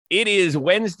It is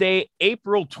Wednesday,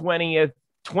 April 20th,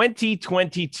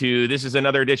 2022. This is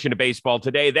another edition of Baseball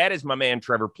Today. That is my man,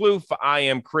 Trevor Plouffe. I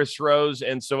am Chris Rose.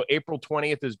 And so April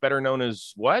 20th is better known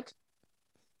as what?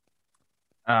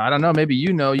 I don't know. Maybe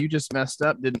you just messed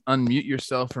up. Didn't unmute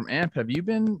yourself from AMP. Have you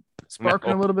been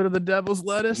sparking a little bit of the devil's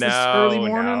lettuce this early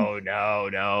morning?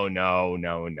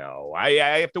 No. I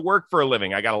have to work for a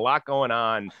living. I got a lot going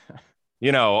on,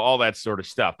 all that sort of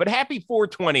stuff. But happy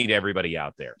 420 to everybody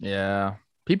out there. Yeah.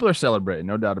 People are celebrating.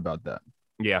 No doubt about that.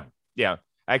 Yeah.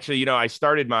 Actually, I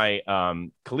started my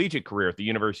collegiate career at the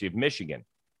University of Michigan,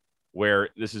 where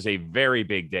this is a very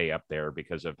big day up there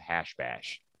because of Hash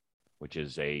Bash, which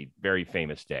is a very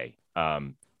famous day.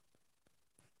 Okay.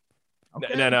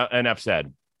 Enough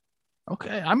said.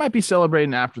 Okay. I might be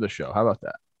celebrating after the show. How about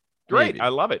that? Great. Maybe. I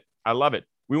love it.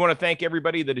 We want to thank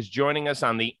everybody that is joining us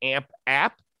on the AMP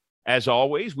app. As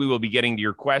always, we will be getting to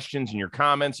your questions and your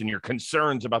comments and your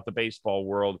concerns about the baseball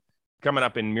world coming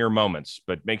up in mere moments,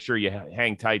 but make sure you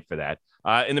hang tight for that.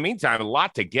 In the meantime, a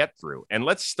lot to get through. And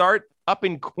let's start up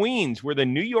in Queens, where the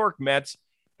New York Mets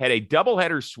had a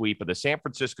doubleheader sweep of the San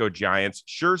Francisco Giants.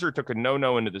 Scherzer took a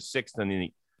no-no into the sixth in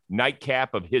the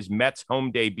nightcap of his Mets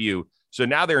home debut. So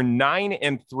now they're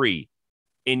 9-3.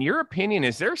 In your opinion,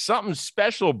 is there something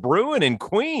special brewing in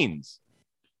Queens?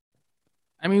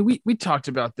 I mean, we talked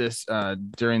about this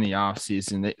during the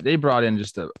offseason. They brought in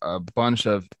just a bunch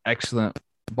of excellent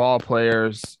ball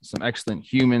players, some excellent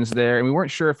humans there. And we weren't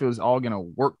sure if it was all going to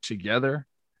work together.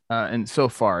 And so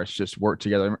far, it's just worked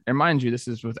together. And mind you, this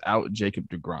is without Jacob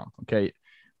deGrom. Okay.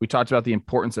 We talked about the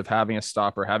importance of having a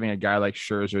stopper, having a guy like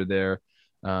Scherzer there.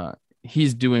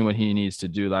 He's doing what he needs to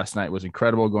do. Last night was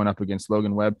incredible going up against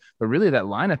Logan Webb. But really, that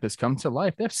lineup has come to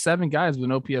life. They have 7 guys with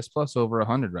an OPS plus over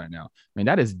 100 right now. I mean,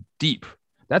 that is deep.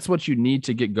 That's what you need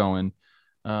to get going.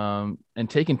 And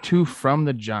taking 2 from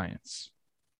the Giants.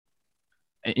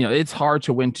 It's hard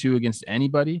to win 2 against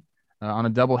anybody on a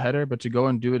doubleheader, but to go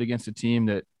and do it against a team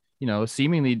that,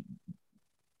 seemingly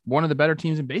one of the better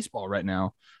teams in baseball right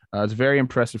now. It's very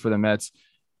impressive for the Mets.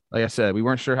 Like I said, we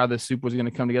weren't sure how this soup was going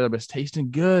to come together, but it's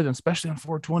tasting good, especially on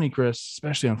 420, Chris,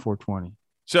 especially on 420.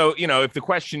 So, if the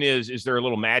question is there a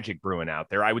little magic brewing out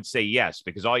there? I would say yes,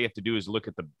 because all you have to do is look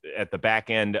at the back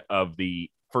end of the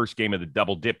first game of the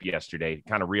double dip yesterday to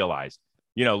kind of realize,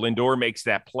 Lindor makes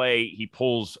that play. He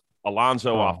pulls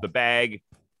Alonso off the bag.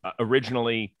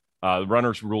 Originally, the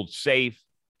runners ruled safe.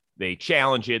 They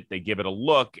challenge it. They give it a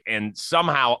look. And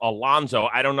somehow Alonso,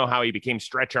 I don't know how he became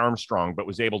Stretch Armstrong, but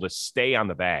was able to stay on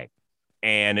the bag.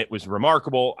 And it was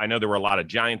remarkable. I know there were a lot of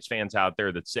Giants fans out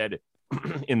there that said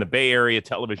in the Bay Area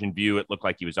television view, it looked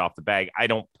like he was off the bag. I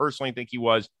don't personally think he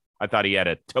was. I thought he had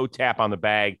a toe tap on the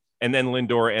bag. And then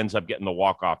Lindor ends up getting the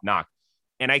walk-off knock.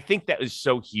 And I think that is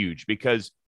so huge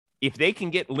because if they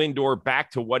can get Lindor back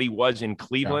to what he was in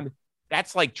Cleveland,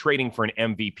 that's like trading for an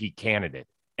MVP candidate.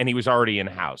 And he was already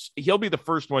in-house. He'll be the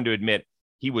first one to admit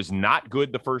he was not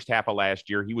good the first half of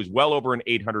last year. He was well over an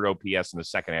 800 OPS in the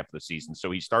second half of the season. So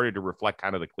he started to reflect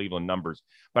kind of the Cleveland numbers.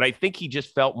 But I think he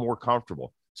just felt more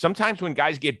comfortable. Sometimes when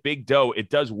guys get big dough, it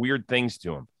does weird things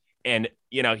to him. And,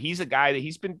 he's a guy that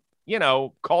he's been,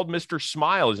 called Mr.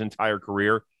 Smile his entire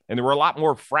career. And there were a lot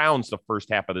more frowns the first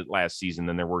half of the last season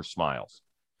than there were smiles.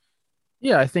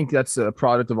 Yeah, I think that's a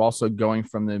product of also going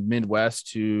from the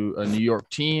Midwest to a New York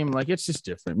team. Like, it's just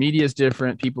different. Media is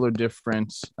different. People are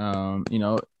different. I'm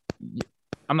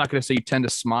not going to say you tend to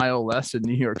smile less in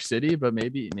New York City, but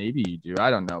maybe you do.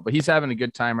 I don't know. But he's having a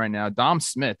good time right now. Dom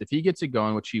Smith, if he gets it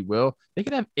going, which he will, they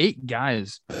could have 8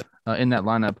 guys in that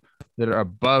lineup that are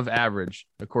above average,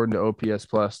 according to OPS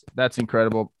plus. That's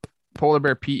incredible. Polar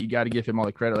Bear Pete, you got to give him all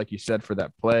the credit, like you said, for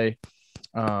that play.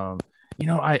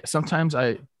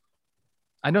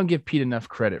 I don't give Pete enough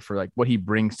credit for like what he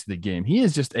brings to the game. He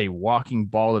is just a walking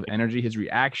ball of energy. His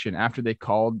reaction after they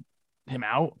called him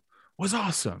out was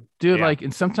awesome, dude. Yeah.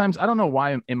 And sometimes I don't know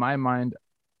why in my mind,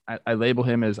 I label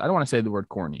him as, I don't want to say the word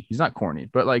corny. He's not corny,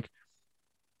 but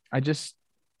I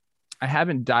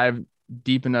haven't dived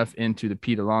deep enough into the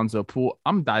Pete Alonso pool.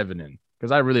 I'm diving in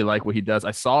because I really like what he does.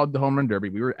 I saw the home run derby.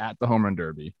 We were at the home run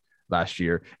derby last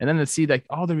year. And then to see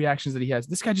all the reactions that he has,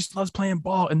 this guy just loves playing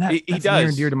ball. And that's near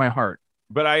and dear to my heart.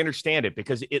 But I understand it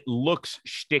because it looks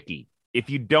shticky. If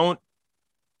you're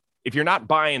not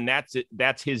buying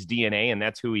that's his DNA and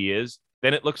that's who he is,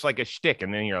 then it looks like a shtick.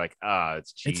 And then you're like,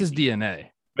 it's cheesy. It's his DNA.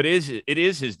 But it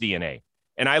is his DNA.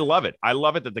 And I love it. I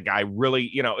love it that the guy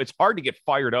really, it's hard to get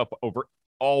fired up over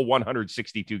all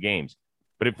 162 games,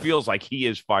 but it feels like he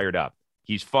is fired up.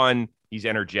 He's fun. He's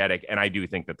energetic. And I do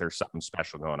think that there's something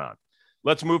special going on.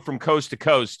 Let's move from coast to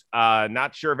coast.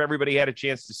 Not sure if everybody had a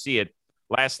chance to see it.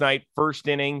 Last night, first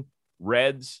inning,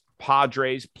 Reds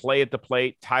Padres play at the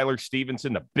plate. Tyler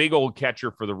Stevenson, the big old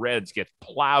catcher for the Reds, gets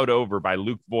plowed over by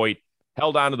Luke Voit,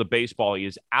 held onto the baseball. He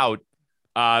is out.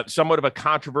 Somewhat of a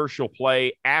controversial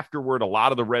play. Afterward, a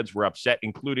lot of the Reds were upset,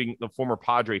 including the former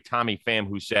Padre Tommy Pham,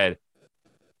 who said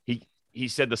he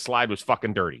said the slide was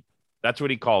fucking dirty. That's what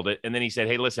he called it. And then he said,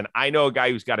 hey, listen, I know a guy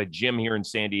who's got a gym here in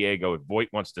San Diego if Voit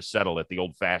wants to settle it the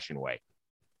old-fashioned way.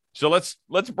 So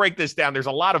let's break this down. There's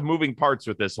a lot of moving parts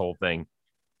with this whole thing.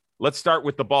 Let's start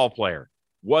with the ball player.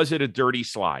 Was it a dirty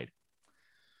slide?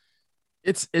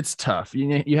 It's tough.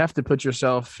 You have to put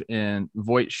yourself in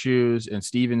Voigt's shoes and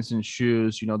Stevenson's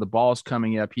shoes. The ball's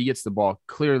coming up. He gets the ball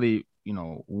clearly,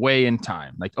 way in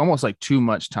time, like almost like too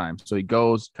much time. So he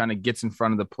goes, kind of gets in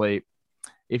front of the plate.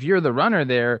 If you're the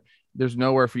runner there's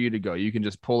nowhere for you to go. You can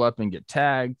just pull up and get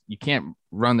tagged. You can't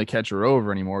run the catcher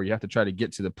over anymore. You have to try to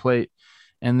get to the plate.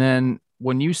 And then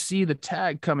when you see the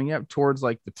tag coming up towards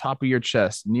like the top of your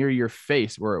chest, near your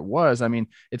face where it was, I mean,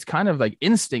 it's kind of like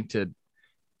instinct to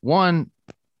one,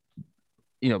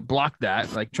 block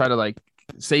that, like try to like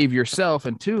save yourself.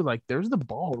 And two, like there's the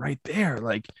ball right there.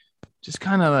 Like just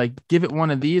kind of like give it one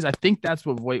of these. I think that's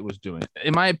what Voit was doing.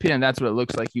 In my opinion, that's what it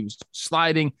looks like. He was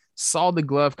sliding, saw the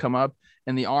glove come up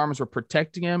and the arms were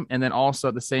protecting him. And then also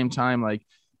at the same time, like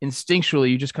instinctually,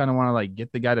 you just kind of want to like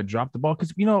get the guy to drop the ball.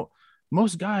 Cause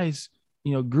most guys,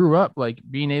 grew up like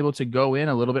being able to go in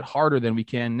a little bit harder than we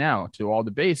can now to all the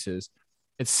bases.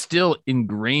 It's still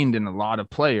ingrained in a lot of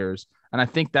players. And I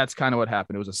think that's kind of what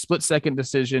happened. It was a split-second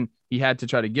decision. He had to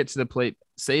try to get to the plate,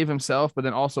 save himself. But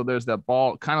then also there's that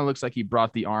ball. Kind of looks like he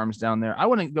brought the arms down there. I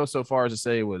wouldn't go so far as to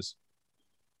say it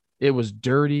was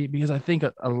dirty because I think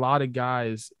a lot of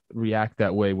guys react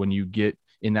that way when you get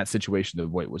in that situation that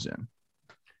Voit was in.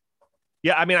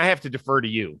 Yeah, I mean, I have to defer to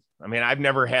you. I mean, I've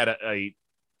never had a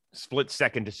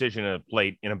split-second decision at a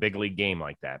plate in a big league game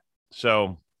like that.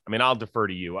 So, I mean, I'll defer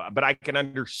to you. But I can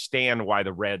understand why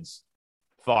the Reds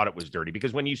thought it was dirty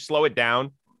because when you slow it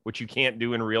down, which you can't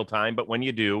do in real time, but when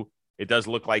you do, it does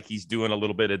look like he's doing a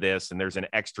little bit of this and there's an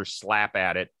extra slap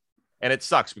at it. And it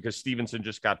sucks because Stevenson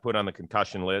just got put on the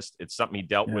concussion list. It's something he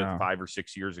dealt with 5 or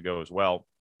 6 years ago as well.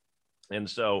 And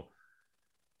so,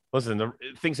 listen,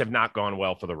 things have not gone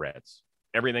well for the Reds.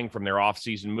 Everything from their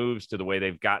offseason moves to the way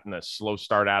they've gotten a slow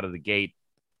start out of the gate.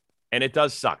 And it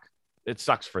does suck. It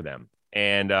sucks for them.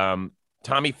 And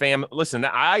Tommy Pham, listen,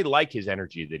 I like his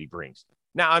energy that he brings.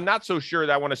 Now, I'm not so sure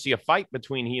that I want to see a fight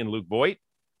between he and Luke Voit.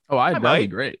 Oh, that'd be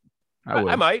great.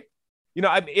 I might.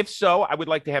 If so, I would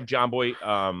like to have John Boy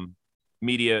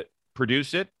Media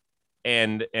produce it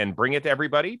and bring it to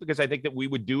everybody because I think that we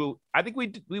would do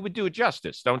it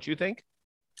justice. Don't you think?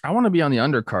 I want to be on the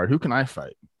undercard. Who can I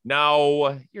fight?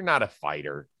 No, you're not a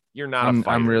fighter. You're not a fighter.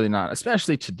 I'm really not,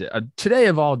 especially today. Today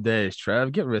of all days,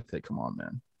 Trev, get with it. Come on,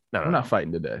 man. No, I'm not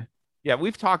fighting today. Yeah,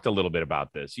 we've talked a little bit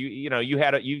about this. You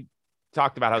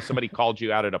talked about how somebody called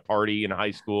you out at a party in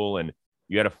high school and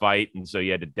you had a fight, and so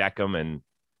you had to deck them and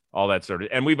all that sort of.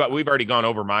 And we've already gone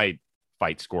over my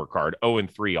fight scorecard,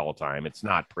 0-3 all time. It's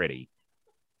not pretty.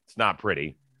 It's not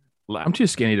pretty. I'm too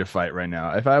skinny to fight right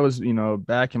now. If I was,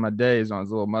 back in my days, I was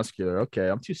a little muscular. Okay,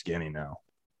 I'm too skinny now.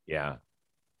 Yeah.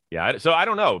 Yeah. So I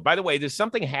don't know. By the way, does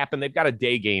something happen? They've got a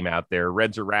day game out there.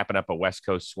 Reds are wrapping up a West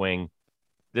Coast swing.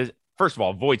 First of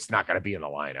all, Voigt's not going to be in the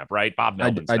lineup, right? Bob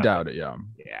Melvin's I doubt it. Yeah.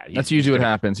 Yeah. That's usually what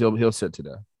happens. He'll sit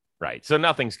today. Right. So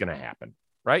nothing's going to happen,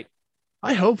 right?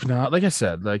 I hope not. Like I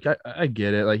said, like I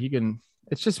get it. Like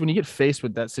it's just when you get faced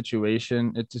with that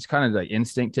situation, it's just kind of like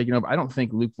instinct taking over. I don't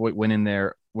think Luke Voit went in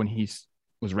there when he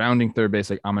was rounding third base.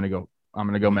 Like, I'm going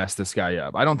to go mess this guy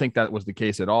up. I don't think that was the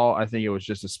case at all. I think it was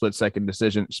just a split-second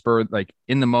decision, spurred like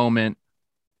in the moment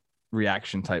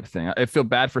reaction type thing. I feel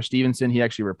bad for Stevenson. He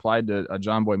actually replied to a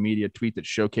John Boy Media tweet that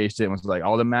showcased it and was like,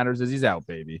 all that matters is he's out,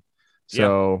 baby.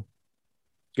 So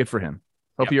good for him.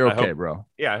 Hope you're okay, bro.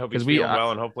 Yeah, I hope he's feeling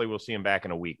well, and hopefully we'll see him back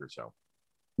in a week or so.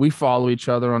 We follow each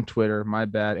other on Twitter. My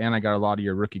bad. And I got a lot of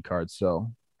your rookie cards.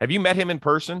 So have you met him in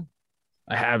person?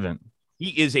 I haven't. He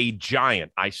is a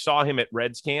giant. I saw him at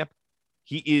Reds camp.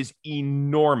 He is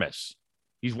enormous.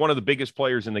 He's one of the biggest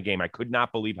players in the game. I could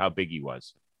not believe how big he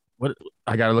was. What?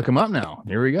 I got to look him up now.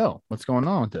 Here we go. What's going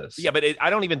on with this? Yeah, but I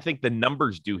don't even think the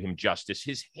numbers do him justice.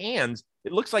 His hands,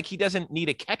 it looks like he doesn't need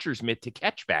a catcher's mitt to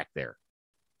catch back there.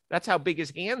 That's how big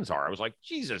his hands are. I was like,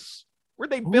 Jesus, where'd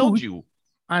they build you?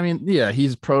 I mean, yeah,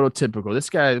 he's prototypical. This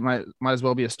guy might as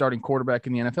well be a starting quarterback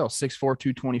in the NFL. 6'4",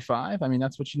 225. I mean,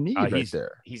 that's what you need right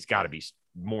there. He's got to be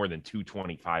more than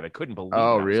 225. I couldn't believe it.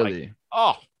 Oh, really?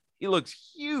 Like, he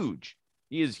looks huge.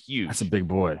 He is huge. That's a big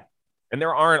boy. And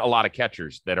there aren't a lot of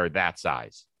catchers that are that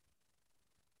size.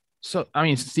 So, I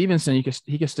mean, Stevenson,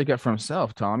 he can stick up for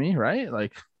himself, Tommy, right?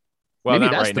 Like, Well, Maybe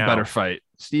not that's right the now. better fight.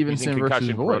 He's in Stevenson versus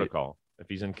concussion Voigt. protocol. If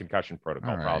he's in concussion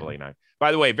protocol, All probably right. not.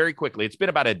 By the way, very quickly, it's been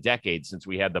about a decade since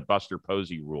we had the Buster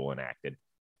Posey rule enacted.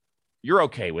 You're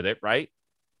okay with it, right?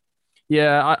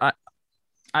 Yeah,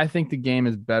 I think the game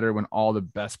is better when all the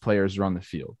best players are on the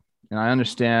field. And I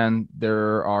understand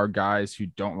there are guys who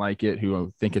don't like it,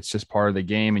 who think it's just part of the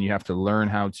game and you have to learn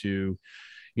how to,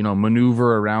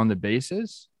 maneuver around the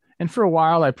bases. And for a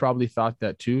while, I probably thought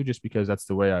that too, just because that's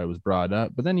the way I was brought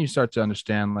up. But then you start to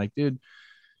understand, like, dude,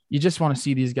 you just want to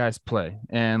see these guys play.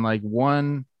 And like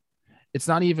it's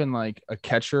not even like a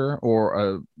catcher or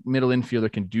a middle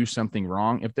infielder can do something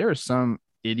wrong. If there is some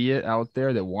idiot out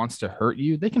there that wants to hurt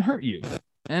you, they can hurt you.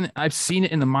 And I've seen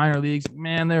it in the minor leagues.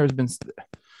 Man, the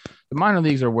minor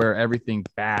leagues are where everything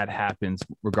bad happens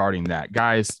regarding that.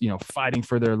 Guys, fighting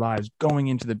for their lives, going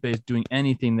into the base, doing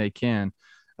anything they can.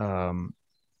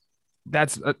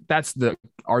 That's the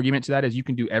argument to that is you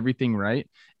can do everything right,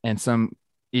 and some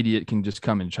idiot can just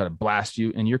come and try to blast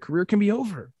you, and your career can be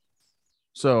over.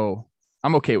 So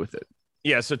I'm okay with it.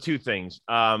 Yeah. So two things.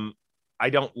 I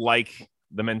don't like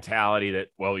the mentality that,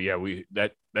 well, yeah,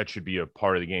 that should be a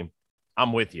part of the game.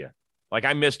 I'm with you. Like,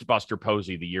 I missed Buster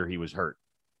Posey the year he was hurt.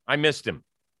 I missed him.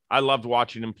 I loved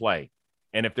watching him play.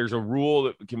 And if there's a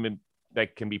rule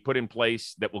that can be put in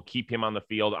place that will keep him on the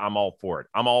field, I'm all for it.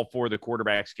 I'm all for the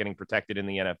quarterbacks getting protected in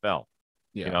the NFL.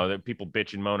 Yeah. That people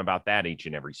bitch and moan about that each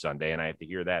and every Sunday, and I have to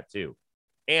hear that too.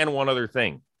 And one other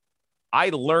thing. I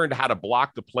learned how to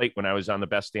block the plate when I was on the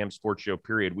Best Damn Sports Show,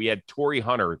 period. We had Torrey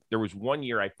Hunter. There was one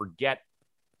year, I forget,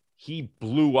 he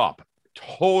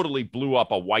totally blew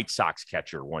up a White Sox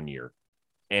catcher one year.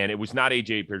 And it was not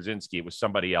AJ Pierzynski. It was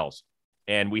somebody else.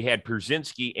 And we had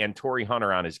Pierzynski and Torrey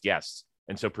Hunter on as guests.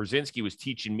 And so Pierzynski was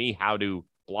teaching me how to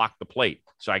block the plate.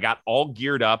 So I got all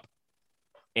geared up.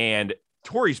 And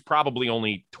Torrey's probably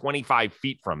only 25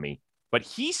 feet from me. But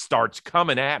he starts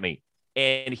coming at me.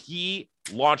 And he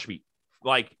launched me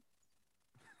like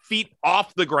feet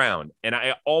off the ground. And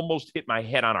I almost hit my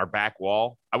head on our back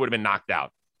wall. I would have been knocked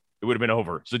out. It would have been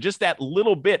over. So just that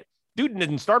little bit. Dude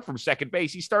didn't start from second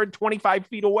base. He started 25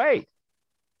 feet away.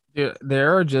 Dude,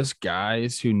 there are just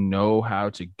guys who know how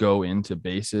to go into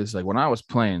bases. Like when I was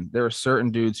playing, there were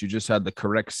certain dudes who just had the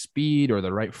correct speed or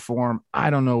the right form. I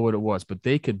don't know what it was, but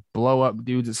they could blow up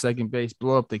dudes at second base,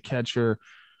 blow up the catcher.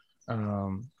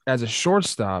 As a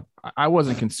shortstop, I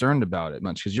wasn't concerned about it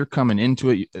much because you're coming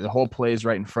into it. The whole play is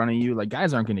right in front of you. Like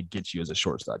guys aren't going to get you as a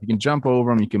shortstop. You can jump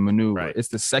over them. You can maneuver. Right. It's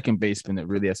the second baseman that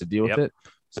really has to deal with it.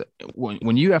 So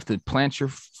when you have to plant your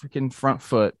freaking front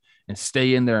foot and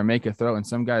stay in there and make a throw, and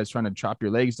some guy is trying to chop your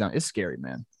legs down, it's scary,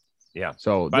 man. Yeah.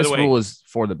 So this rule is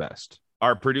for the best.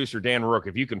 Our producer Dan Rook,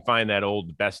 if you can find that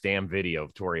old Best Damn video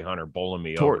of Torrey Hunter bowling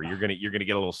me over, you're gonna get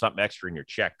a little something extra in your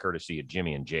check, courtesy of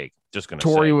Jimmy and Jake. Just gonna.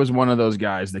 Torrey was one of those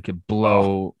guys that could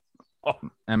blow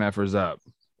MFers up.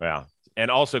 Yeah. And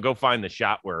also go find the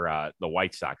shot where the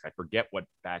White Sox, I forget what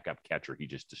backup catcher he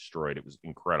just destroyed. It was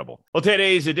incredible. Well,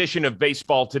 today's edition of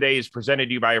Baseball Today is presented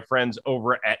to you by our friends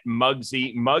over at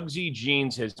Muggsy. Muggsy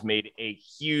Jeans has made a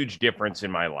huge difference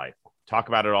in my life. Talk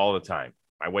about it all the time.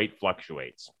 My weight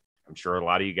fluctuates. I'm sure a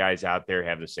lot of you guys out there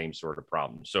have the same sort of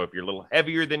problem. So if you're a little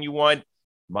heavier than you want,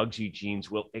 Muggsy Jeans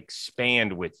will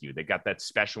expand with you. They got that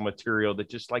special material that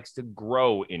just likes to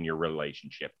grow in your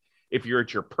relationship. If you're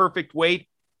at your perfect weight,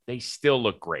 they still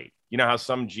look great. You know how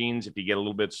some jeans, if you get a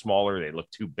little bit smaller, they look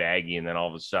too baggy, and then all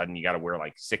of a sudden you got to wear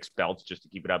like 6 belts just to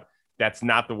keep it up. That's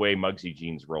not the way Muggsy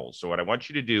Jeans rolls. So what I want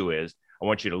you to do is I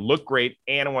want you to look great,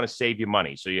 and I want to save you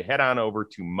money. So you head on over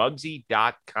to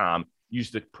Muggsy.com. Use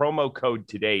the promo code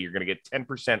today. You're going to get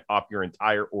 10% off your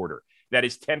entire order. That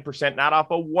is 10% not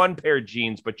off of one pair of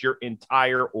jeans, but your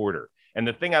entire order. And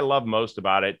the thing I love most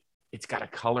about it, it's got a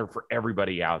color for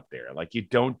everybody out there. Like you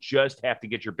don't just have to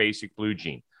get your basic blue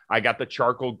jean. I got the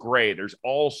charcoal gray. There's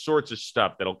all sorts of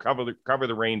stuff that'll cover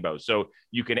the rainbow. So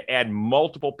you can add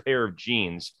multiple pair of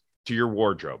jeans to your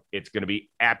wardrobe. It's going to be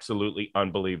absolutely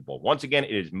unbelievable. Once again,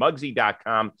 it is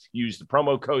Muggsy.com. Use the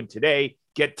promo code today.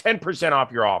 Get 10%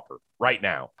 off your offer right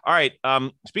now. All right.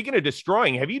 Speaking of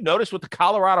destroying, have you noticed what the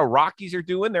Colorado Rockies are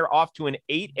doing? They're off to an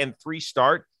 8-3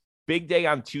 start. Big day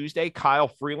on Tuesday. Kyle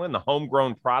Freeland, the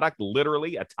homegrown product,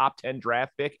 literally a top 10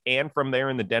 draft pick, and from there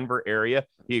in the Denver area,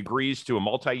 he agrees to a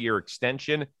multi-year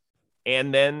extension.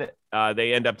 And then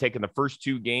they end up taking the first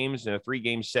 2 games in a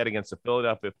 3-game set against the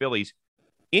Philadelphia Phillies.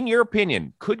 In your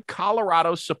opinion, could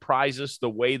Colorado surprise us the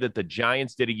way that the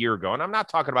Giants did a year ago? And I'm not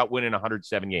talking about winning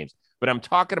 107 games, but I'm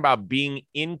talking about being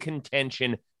in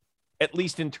contention, at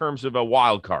least in terms of a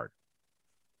wild card.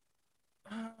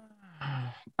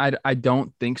 I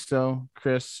don't think so,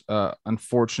 Chris.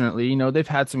 Unfortunately, they've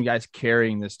had some guys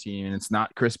carrying this team, and it's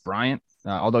not Chris Bryant,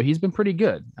 although he's been pretty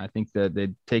good. I think that they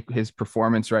take his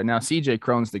performance right now. CJ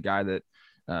Cron's the guy that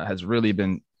has really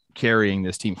been carrying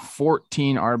this team.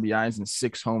 14 RBIs and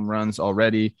 6 home runs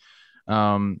already.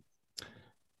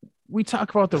 We talk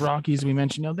about the Rockies. We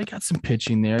mentioned, they got some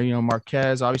pitching there.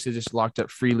 Marquez obviously just locked up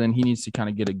Freeland. He needs to kind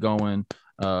of get it going.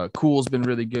 Cool's been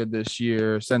really good this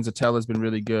year. Senzatella's been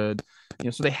really good.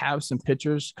 So they have some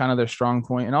pitchers, kind of their strong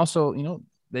point. And also,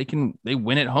 they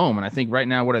win at home. And I think right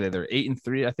now, what are they? They're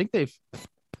 8-3. I think they're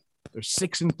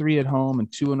 6-3 at home and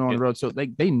 2-0 on the road. So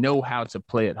they know how to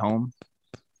play at home.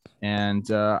 And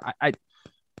I'm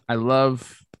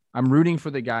rooting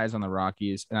for the guys on the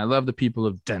Rockies, and I love the people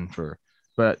of Denver,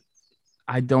 but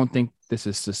I don't think this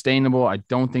is sustainable. I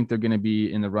don't think they're going to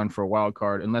be in the run for a wild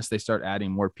card unless they start adding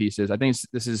more pieces. I think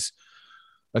this is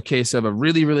a case of a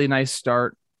really, really nice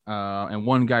start and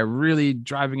one guy really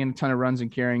driving in a ton of runs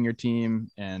and carrying your team.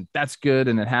 And that's good.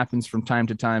 And it happens from time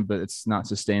to time, but it's not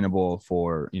sustainable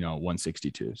for,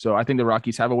 162. So I think the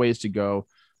Rockies have a ways to go.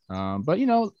 But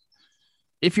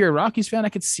if you're a Rockies fan, I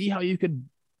could see how you can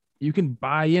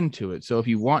buy into it. So if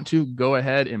you want to go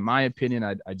ahead, in my opinion,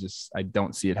 I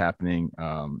don't see it happening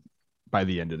by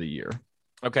the end of the year.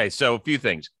 Okay. So a few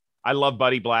things. I love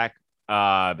Buddy Black.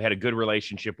 I've had a good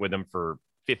relationship with him for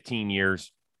 15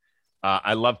 years.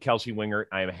 I love Kelsey Wingert.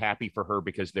 I am happy for her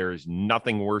because there is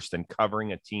nothing worse than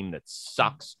covering a team that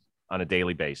sucks on a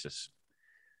daily basis.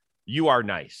 You are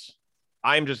nice.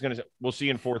 I'm just going to say, we'll see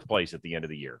you in 4th place at the end of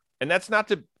the year. And that's not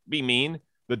to be mean.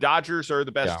 The Dodgers are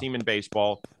the best team in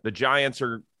baseball. The Giants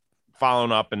are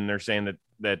following up, and they're saying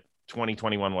that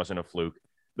 2021 wasn't a fluke.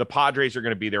 The Padres are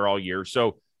going to be there all year.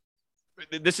 So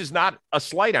this is not a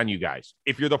slight on you guys.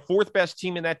 If you're the 4th best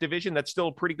team in that division, that's still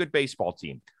a pretty good baseball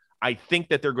team. I think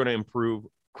that they're going to improve.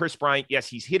 Chris Bryant, yes,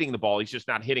 he's hitting the ball. He's just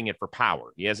not hitting it for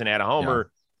power. He hasn't had a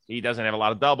homer. Yeah. He doesn't have a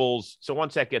lot of doubles. So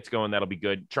once that gets going, that'll be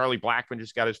good. Charlie Blackmon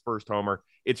just got his first homer.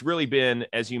 It's really been,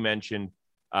 as you mentioned,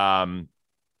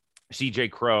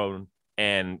 CJ Cron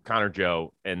and Connor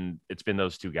Joe, and it's been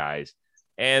those 2 guys.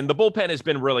 And the bullpen has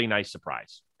been really nice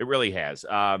surprise. It really has.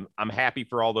 I'm happy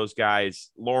for all those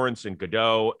guys. Lawrence and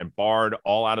Godot and Bard,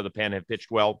 all out of the pen, have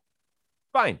pitched well.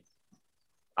 Fine.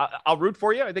 I'll root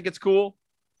for you. I think it's cool.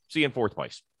 See you in 4th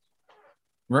place.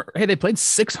 Hey, they played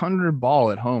 600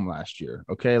 ball at home last year.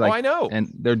 Okay. I know. And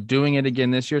they're doing it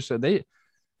again this year. So they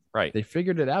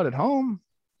figured it out at home.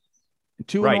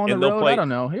 2-0 on the road. I don't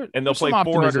know. They'll play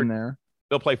 400 there.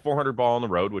 They'll play 400 ball on the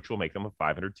road, which will make them a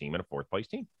 500 team and a 4th place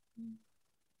team.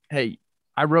 Hey,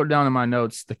 I wrote down in my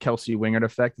notes the Kelsey Wingert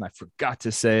effect, and I forgot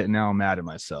to say it. And now I'm mad at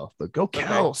myself. But go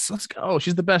Kels. Okay. Let's go.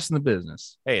 She's the best in the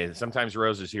business. Hey, sometimes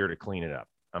Rose is here to clean it up.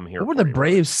 I'm here. What were the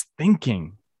Braves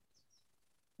thinking?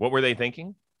 What were they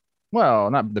thinking? Well,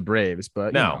 not the Braves,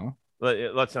 but no.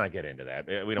 Let's not get into that.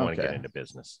 We don't want to get into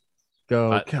business.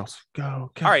 Go Kels.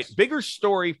 Go Kels. All right. Bigger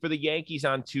story for the Yankees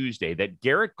on Tuesday that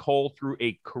Garrett Cole threw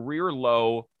a career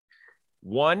low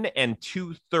 1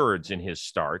 2/3 in his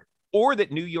start, or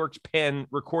that New York's pen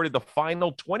recorded the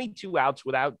final 22 outs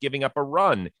without giving up a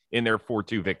run in their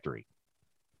 4-2 victory.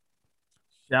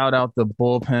 Shout out the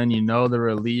bullpen. The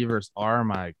relievers are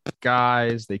my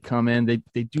guys. They come in,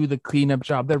 they do the cleanup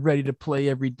job. They're ready to play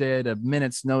every day at a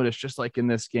minute's notice, just like in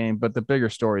this game. But the bigger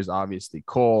story is obviously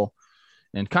Cole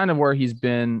and kind of where he's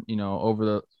been,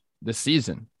 over the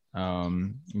season.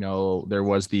 There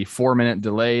was the 4-minute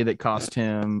delay that cost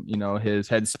him, his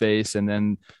headspace. And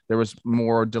then there was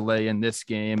more delay in this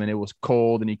game, and it was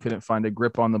cold and he couldn't find a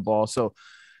grip on the ball. So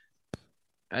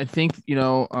I think,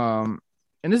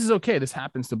 and this is okay. This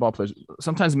happens to ball players.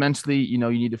 Sometimes mentally, you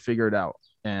need to figure it out.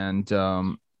 And,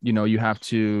 you have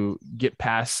to get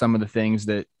past some of the things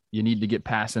that you need to get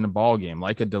past in a ball game,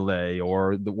 like a delay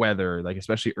or the weather, like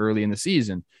especially early in the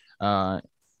season.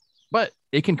 But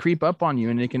it can creep up on you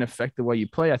and it can affect the way you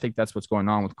play. I think that's what's going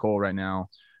on with Cole right now.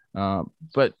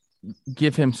 But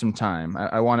give him some time.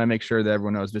 I want to make sure that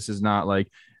everyone knows this is not like,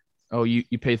 oh, you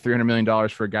pay $300 million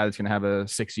for a guy that's going to have a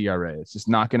 6 ERA. It's just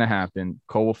not going to happen.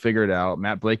 Cole will figure it out.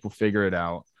 Matt Blake will figure it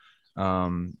out.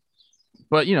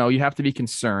 But, you have to be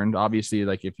concerned. Obviously,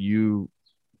 like if you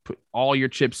put all your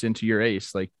chips into your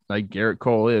ace, like Garrett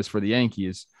Cole is for the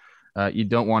Yankees, you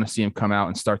don't want to see him come out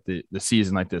and start the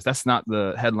season like this. That's not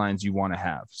the headlines you want to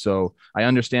have. So I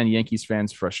understand Yankees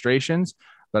fans' frustrations,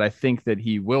 but I think that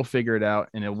he will figure it out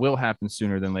and it will happen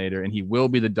sooner than later. And he will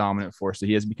be the dominant force that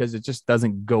he is, because it just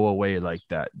doesn't go away like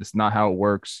that. That's not how it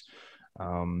works.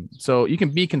 So you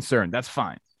can be concerned. That's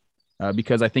fine.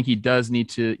 Because I think he does need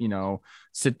to,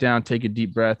 sit down, take a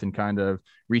deep breath and kind of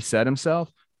reset himself,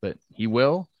 but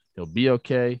he'll be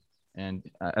okay. And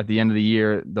at the end of the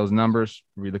year, those numbers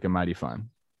really looking mighty fun.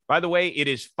 By the way, it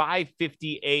is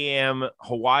 5:50 a.m.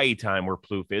 Hawaii time where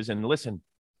Plouffe is. And listen,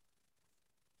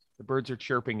 the birds are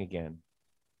chirping again.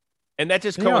 And that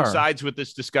just coincides with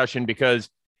this discussion because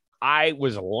I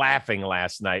was laughing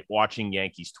last night watching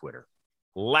Yankees Twitter,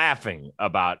 laughing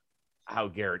about how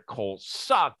Garrett Cole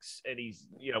sucks. And he's,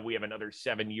 we have another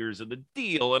 7 years of the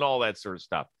deal and all that sort of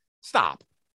stuff. Stop.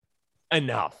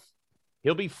 Enough.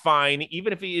 He'll be fine.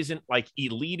 Even if he isn't like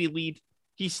elite,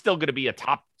 he's still going to be a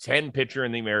top 10 pitcher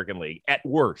in the American League at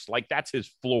worst. Like that's his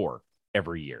floor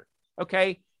every year.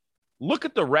 Okay. Look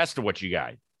at the rest of what you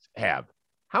guys have.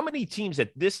 How many teams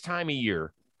at this time of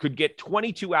year could get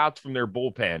 22 outs from their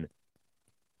bullpen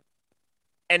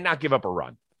and not give up a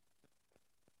run?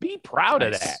 Be proud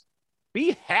of that.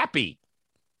 Be happy.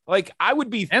 Like I would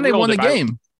be thrilled. And they won the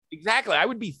game. Exactly. I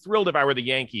would be thrilled if I were the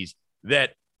Yankees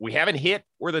that we haven't hit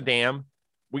where the damn.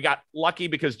 We got lucky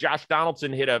because Josh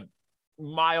Donaldson hit a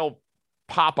mile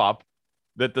pop-up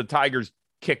that the Tigers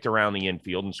kicked around the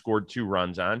infield and scored 2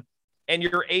 runs on. And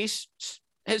your ace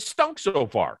has stunk so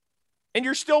far. And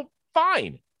you're still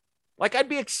fine. Like, I'd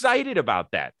be excited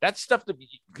about that. That's stuff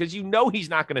because he's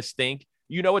not going to stink.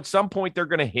 At some point they're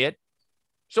going to hit.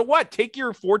 So what? Take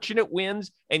your fortunate wins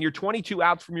and your 22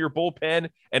 outs from your bullpen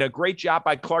and a great job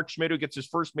by Clark Schmidt who gets his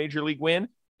first major league win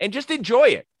and just enjoy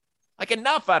it. Like,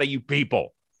 enough out of you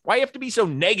people. Why you have to be so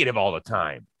negative all the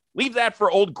time? Leave that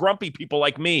for old grumpy people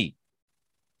like me.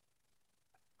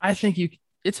 I think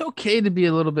it's okay to be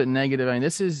a little bit negative. I mean,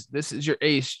 this is your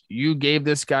ace. You gave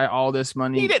this guy all this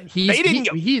money. He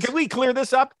didn't. Can we clear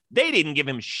this up? They didn't give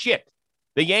him shit.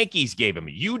 The Yankees gave him.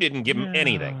 You didn't give him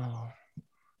anything. Well,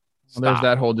 there's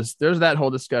that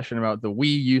whole discussion about the we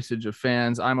usage of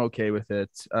fans. I'm okay with it.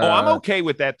 I'm okay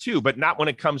with that too, but not when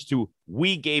it comes to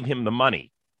we gave him the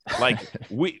money. Like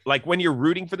when you're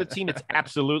rooting for the team, it's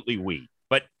absolutely we.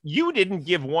 But you didn't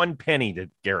give 1 penny to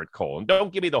Garrett Cole. And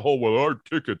don't give me the whole, our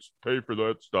tickets pay for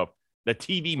that stuff. The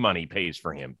TV money pays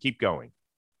for him. Keep going.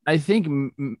 I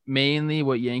think mainly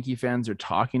what Yankee fans are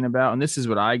talking about, and this is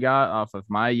what I got off of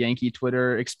my Yankee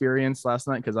Twitter experience last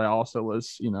night, because I also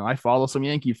was, I follow some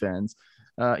Yankee fans.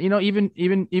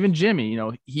 Even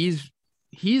Jimmy,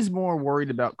 he's more worried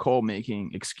about Cole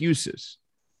making excuses.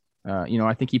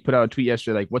 I think he put out a tweet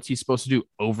yesterday, like, what's he supposed to do?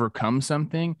 Overcome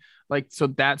something? Like, so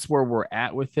that's where we're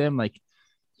at with him. Like,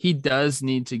 he does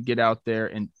need to get out there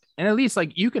and at least,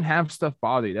 like, you can have stuff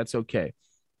bother you. That's okay.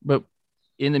 But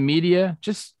in the media,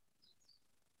 just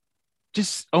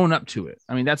own up to it.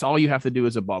 I mean, that's all you have to do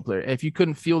as a ball player. If you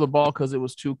couldn't feel the ball because it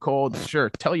was too cold, sure,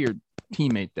 tell your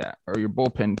teammate that, or your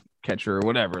bullpen catcher or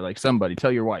whatever, like somebody,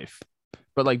 tell your wife.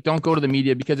 But like, don't go to the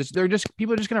media because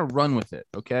people are just going to run with it.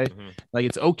 Okay. Mm-hmm. Like,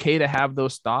 it's okay to have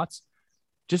those thoughts.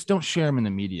 Just don't share them in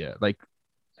the media. Like,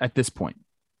 at this point.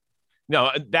 No,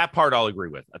 that part I'll agree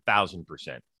with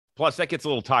 1,000%. Plus that gets a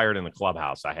little tired in the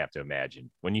clubhouse. I have to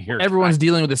imagine when you hear everyone's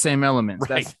dealing with the same elements.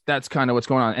 Right. That's kind of what's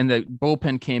going on. And the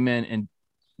bullpen came in and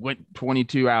went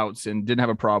 22 outs and didn't have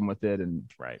a problem with it. And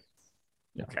right.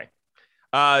 Yeah. Okay.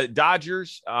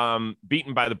 Dodgers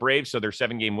beaten by the Braves, so their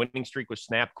 7-game winning streak was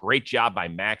snapped. Great job by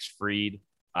Max Fried.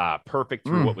 Perfect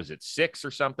through what was it, 6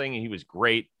 or something? He was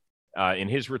great in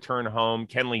his return home.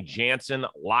 Kenley Jansen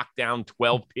locked down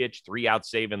 12 pitch, 3-out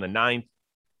save in the 9th,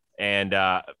 and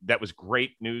that was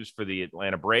great news for the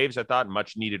Atlanta Braves. I thought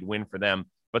much needed win for them.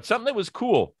 But something that was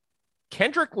cool,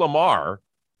 Kendrick Lamar,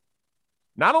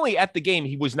 not only at the game,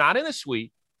 he was not in a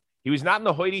suite. He was not in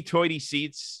the hoity-toity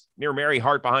seats near Mary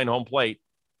Hart behind home plate.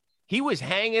 He was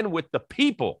hanging with the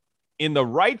people in the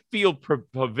right field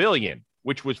pavilion,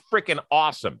 which was freaking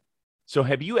awesome. So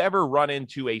have you ever run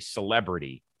into a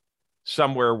celebrity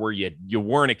somewhere where you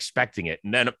weren't expecting it,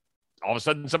 and then all of a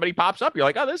sudden somebody pops up? You're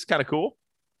like, oh, this is kind of cool.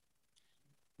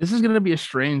 This is going to be a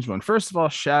strange one. First of all,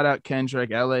 shout out Kendrick,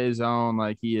 LA's own.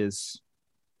 Like, he is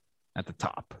at the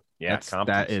top. Yeah,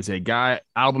 that is a guy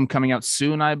album coming out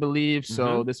soon, I believe.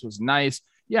 So this was nice.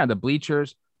 Yeah, the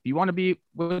bleachers. If you want to be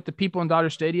with the people in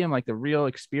Dodger Stadium, like the real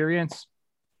experience,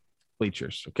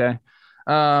 bleachers. Okay.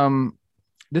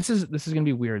 This is going to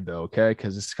be weird though. Okay.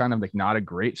 Because it's kind of like not a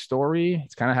great story.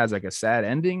 It kind of has like a sad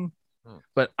ending,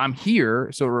 but I'm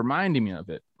here. So reminding me of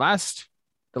it.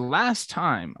 The last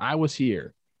time I was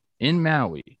here in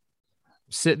Maui,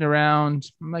 sitting around,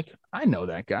 I'm like, I know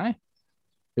that guy.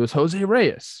 It was Jose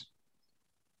Reyes.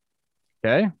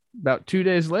 Okay. About 2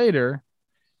 days later,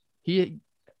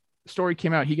 story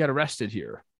came out. He got arrested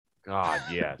here. God,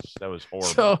 yes. That was horrible.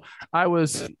 So I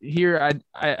was here.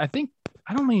 I think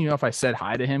I don't even know if I said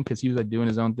hi to him because he was like doing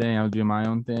his own thing. I was doing my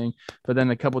own thing. But then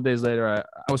a couple of days later,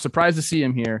 I was surprised to see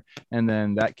him here. And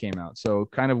then that came out. So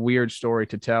kind of weird story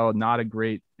to tell. Not a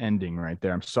great ending right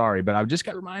there. I'm sorry, but I just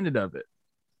got reminded of it.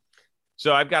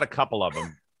 So I've got a couple of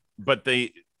them, but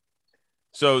the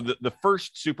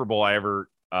first Super Bowl I ever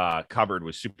covered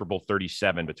was Super Bowl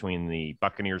 37 between the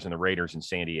Buccaneers and the Raiders in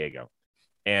San Diego.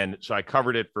 And so I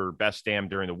covered it for Best Damn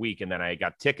during the week. And then I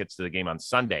got tickets to the game on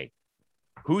Sunday.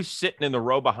 Who's sitting in the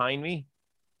row behind me?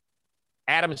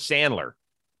 Adam Sandler.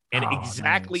 And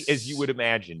exactly as you would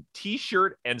imagine,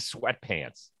 t-shirt and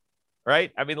sweatpants,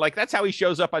 right? I mean, like, that's how he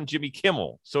shows up on Jimmy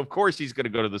Kimmel. So, of course, he's going to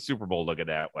go to the Super Bowl looking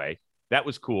that way. That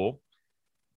was cool.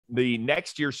 The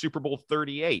next year, Super Bowl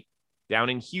 38 down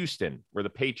in Houston, where the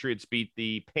Patriots beat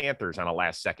the Panthers on a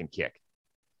last-second kick.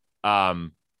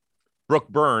 Brooke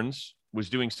Burns was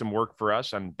doing some work for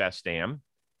us on Best Damn.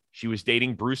 She was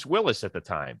dating Bruce Willis at the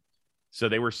time. So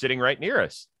they were sitting right near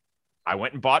us. I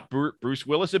went and bought Bruce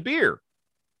Willis a beer.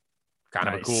 Kind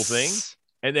of a cool thing.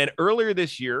 And then earlier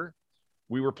this year,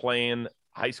 we were playing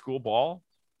high school ball.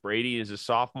 Brady is a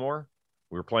sophomore.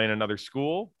 We were playing another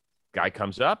school. Guy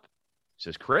comes up,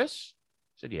 says, Chris?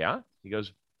 I said, yeah. He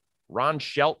goes, Ron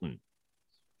Shelton,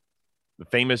 the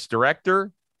famous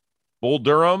director, Bull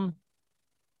Durham,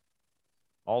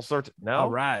 all sorts. No. All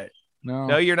right.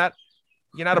 No, you're not.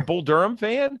 You're not a Bull Durham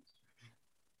fan?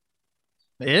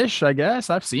 Ish, I guess.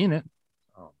 I've seen it.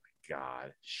 Oh, my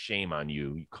God. Shame on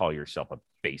you. You call yourself a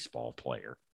baseball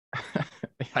player.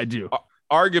 I do.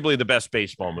 Arguably the best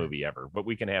baseball movie ever, but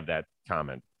we can have that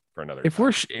comment for another if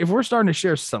time. we're starting to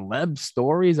share celeb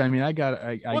stories, I mean, I got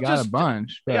a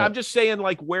bunch. Yeah, I'm just saying,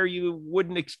 like, where you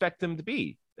wouldn't expect them to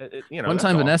be. One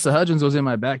time Vanessa Hudgens was in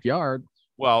my backyard.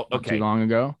 Well, not too long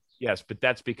ago. Yes, but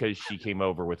that's because she came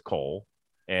over with Cole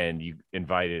and you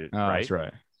invited. Right? That's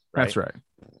right. That's right.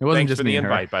 It wasn't Thanks just for the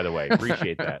invite, by the way.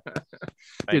 Appreciate that.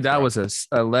 Dude, that was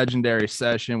a legendary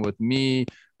session with me,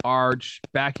 Arch,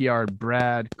 Backyard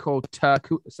Brad, Cole Tuck.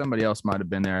 Somebody else might have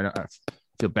been there. I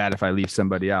feel bad if I leave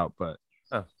somebody out, but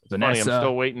Vanessa. Funny, I'm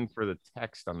still waiting for the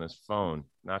text on this phone.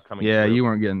 Not coming. Yeah, through. You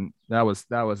weren't getting that was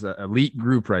an elite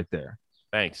group right there.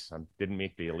 Thanks. I didn't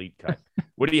make the elite cut.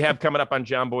 What do you have coming up on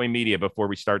John Boy Media before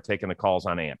we start taking the calls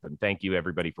on AMP? And thank you,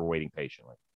 everybody, for waiting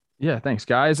patiently. Yeah, thanks,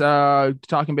 guys.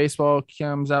 Talking Baseball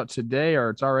comes out today,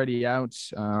 or it's already out.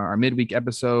 Our midweek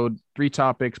episode, 3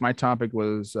 topics. My topic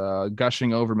was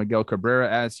gushing over Miguel Cabrera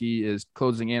as he is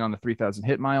closing in on the 3,000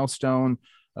 hit milestone.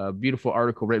 A beautiful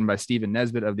article written by Stephen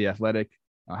Nesbitt of The Athletic.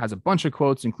 Has a bunch of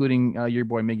quotes, including your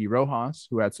boy Miggy Rojas,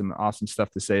 who had some awesome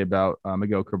stuff to say about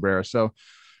Miguel Cabrera. So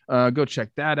go check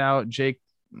that out. Jake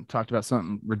talked about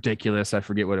something ridiculous. I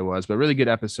forget what it was, but really good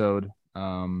episode.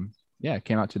 Yeah, it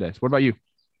came out today. So what about you?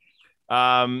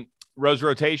 Rose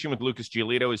Rotation with Lucas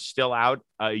Giolito is still out.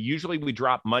 Usually we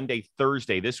drop Monday,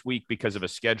 Thursday. This week, because of a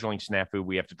scheduling snafu,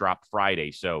 we have to drop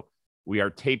Friday. So we are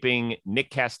taping Nick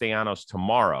Castellanos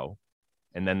tomorrow,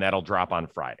 and then that'll drop on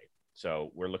Friday.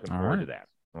 So we're looking forward to that.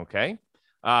 Okay.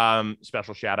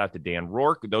 Special shout out to Dan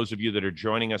Rourke. Those of you that are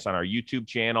joining us on our YouTube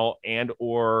channel and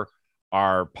or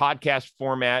our podcast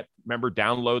format, remember,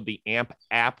 download the AMP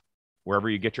app wherever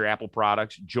you get your Apple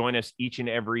products. Join us each and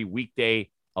every weekday,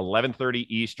 11:30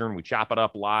 Eastern. We chop it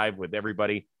up live with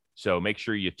everybody. So make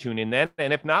sure you tune in then.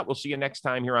 And if not, we'll see you next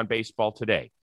time here on Baseball Today.